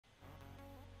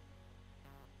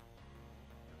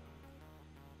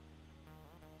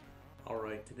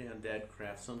Today on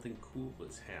tradecraft, something cool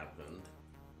has happened.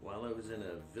 While I was in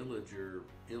a villager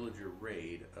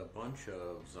raid, a bunch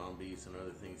of zombies and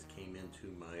other things came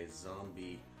into my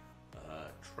zombie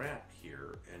trap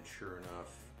here, and sure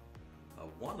enough,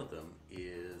 one of them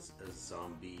is a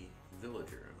zombie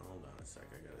villager. Hold on a sec,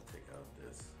 I gotta take out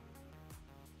this.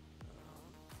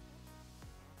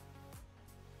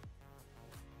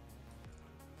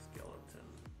 Skeleton.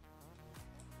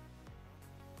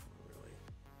 Really?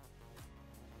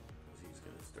 Because he's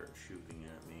gonna start shooting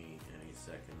at me any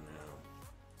second now.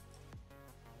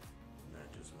 And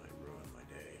that just might ruin my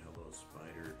day. Hello,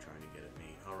 spider, trying to get at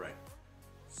me. Alright.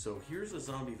 So here's a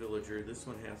zombie villager. This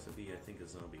one has to be, I think, a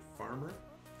zombie farmer.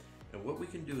 And what we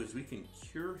can do is we can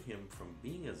cure him from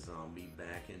being a zombie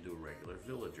back into a regular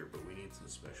villager, but we need some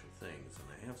special things. And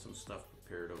I have some stuff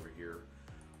prepared over here.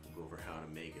 We'll go over how to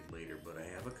make it later, but I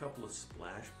have a couple of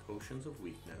splash potions of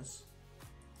weakness.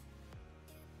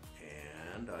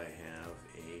 And I have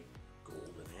a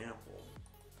golden apple.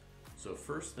 So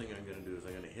first thing I'm going to do is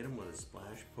I'm going to hit him with a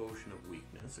splash potion of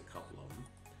weakness, a couple of them.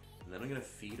 And then I'm going to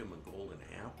feed him a golden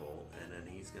apple, and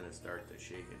then he's going to start to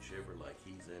shake and shiver like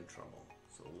he's in trouble.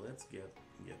 So let's get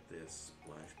this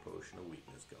splash potion of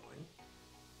weakness going.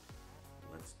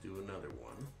 Let's do another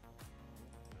one.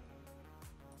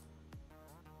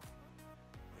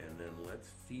 And then let's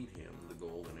feed him the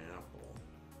golden apple.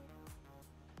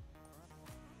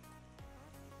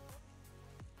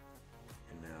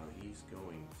 And now he's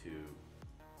going to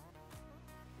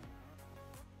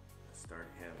start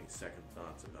having second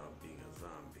thoughts about being a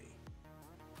zombie.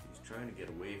 He's trying to get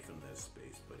away from this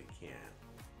space, but he can't.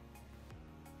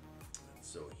 And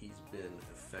so he's been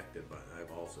affected by,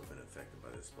 I've also been affected by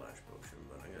this splash potion,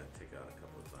 but I'm going to take out a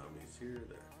couple of zombies here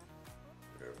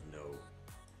that are of no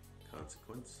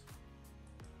consequence.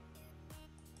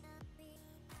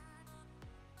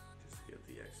 Just to get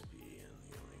the XP and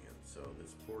healing. And so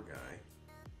this poor guy,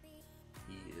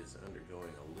 he is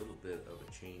undergoing a little bit of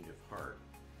a change of heart.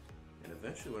 And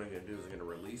eventually what I'm going to do is I'm going to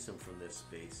release him from this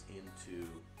space into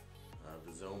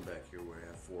the zone back here where I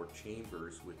have 4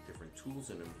 chambers with different tools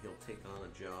in them. He'll take on a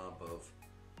job of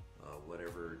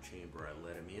whatever chamber I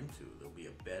let him into. There'll be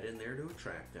a bed in there to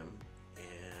attract him,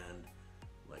 and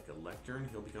like a lectern,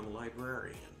 he'll become a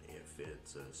librarian. If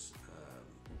it's a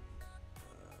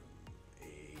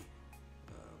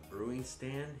brewing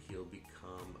stand, he'll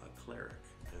become a cleric,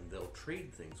 and they'll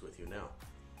trade things with you. Now,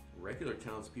 regular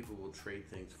townspeople will trade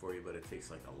things for you, but it takes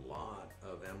like a lot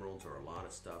of emeralds or a lot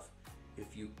of stuff.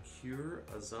 If you cure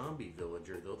a zombie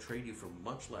villager, they'll trade you for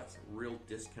much less, real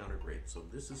discounted rates. So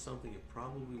this is something you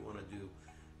probably want to do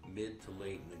mid to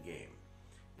late in the game.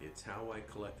 It's how I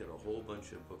collected a whole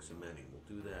bunch of books of mending.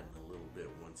 We'll do that in a little bit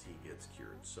once he gets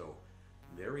cured. So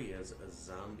there he is, a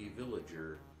zombie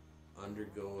villager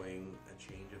undergoing a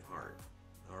change of heart.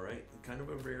 All right, kind of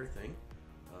a rare thing.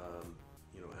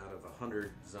 You know, out of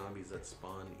 100 zombies that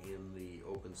spawn in the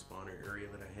open spawner area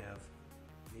that I have,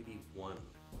 maybe one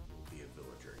will be a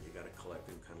villager. You got to collect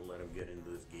him, kind of let him get into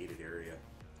this gated area,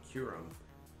 cure him,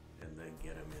 and then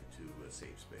get him into a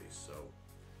safe space. So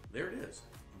there it is,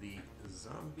 the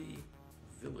zombie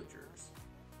villagers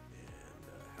and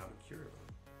how to cure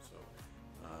them. So,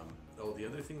 oh, the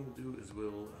other thing we'll do is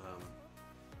we'll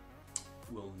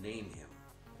name him.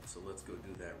 So let's go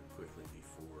do that quickly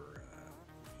before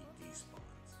he despawns.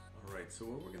 Alright, so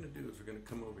what we're going to do is we're going to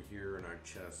come over here in our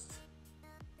chest.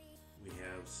 We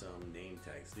have some name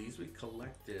tags. These we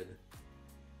collected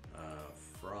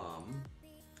from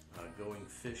going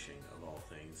fishing, of all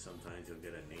things. Sometimes you'll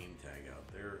get a name tag out.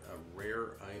 They're a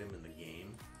rare item in the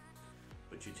game,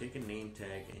 but you take a name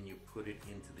tag and you put it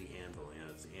into the anvil, and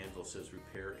its anvil says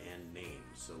repair and name.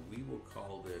 So we will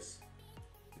call this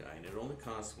guy, and it only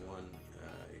costs 1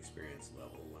 experience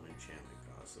level, 1 enchantment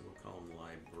cost, so we'll call him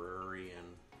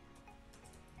Librarian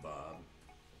Bob.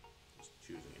 Just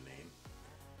choosing a name.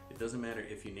 It doesn't matter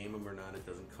if you name him or not, it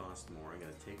doesn't cost more. I'm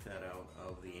going to take that out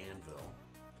of the anvil,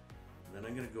 and then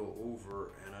I'm going to go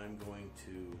over and I'm going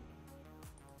to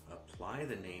apply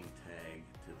the name tag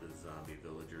to the zombie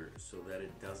villager so that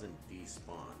it doesn't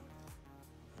despawn.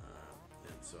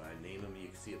 And so I name him. You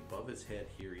can see above his head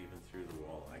here, even through the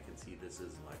wall, I can see this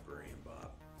is Librarian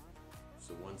Bob.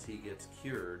 So once he gets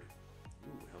cured,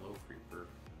 ooh, hello creeper.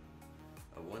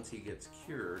 Once he gets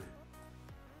cured,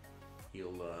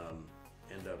 he'll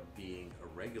end up being a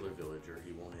regular villager.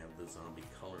 He won't have the zombie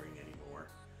coloring anymore.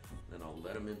 Then I'll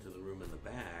let him into the room in the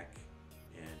back,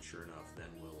 and sure enough, then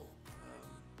we'll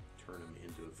turn him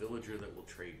into a villager that will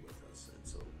trade with us. And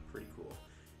so pretty cool.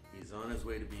 He's on his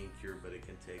way to being cured, but it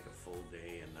can take a full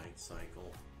day and night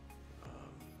cycle.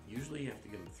 Usually you have to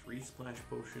give him 3 splash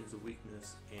potions of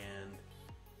weakness and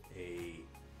a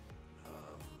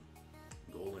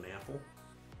golden apple.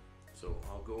 So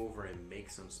I'll go over and make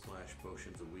some splash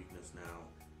potions of weakness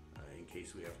now, in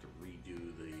case we have to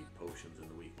redo the potions and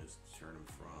the weakness to turn them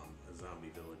from a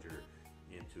zombie villager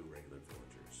into a regular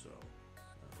villager. So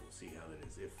we'll see how that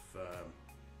is.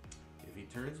 If he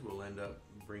turns, we'll end up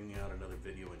bringing out another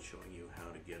video and showing you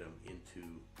how to get him into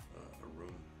a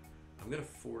room. I'm going to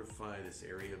fortify this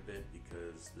area a bit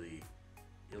because the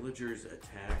villagers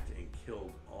attacked and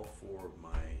killed all 4 of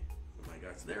my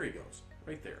guys. There he goes,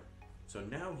 right there. So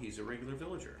now he's a regular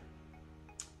villager,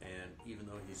 and even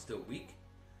though he's still weak,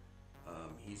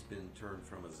 he's been turned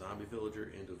from a zombie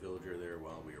villager into a villager there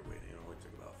while we were waiting. It only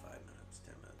took about 5 minutes,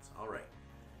 10 minutes. All right,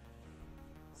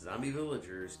 zombie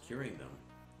villagers, curing them.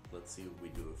 Let's see what we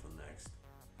do with them next.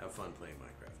 Have fun playing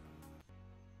Minecraft.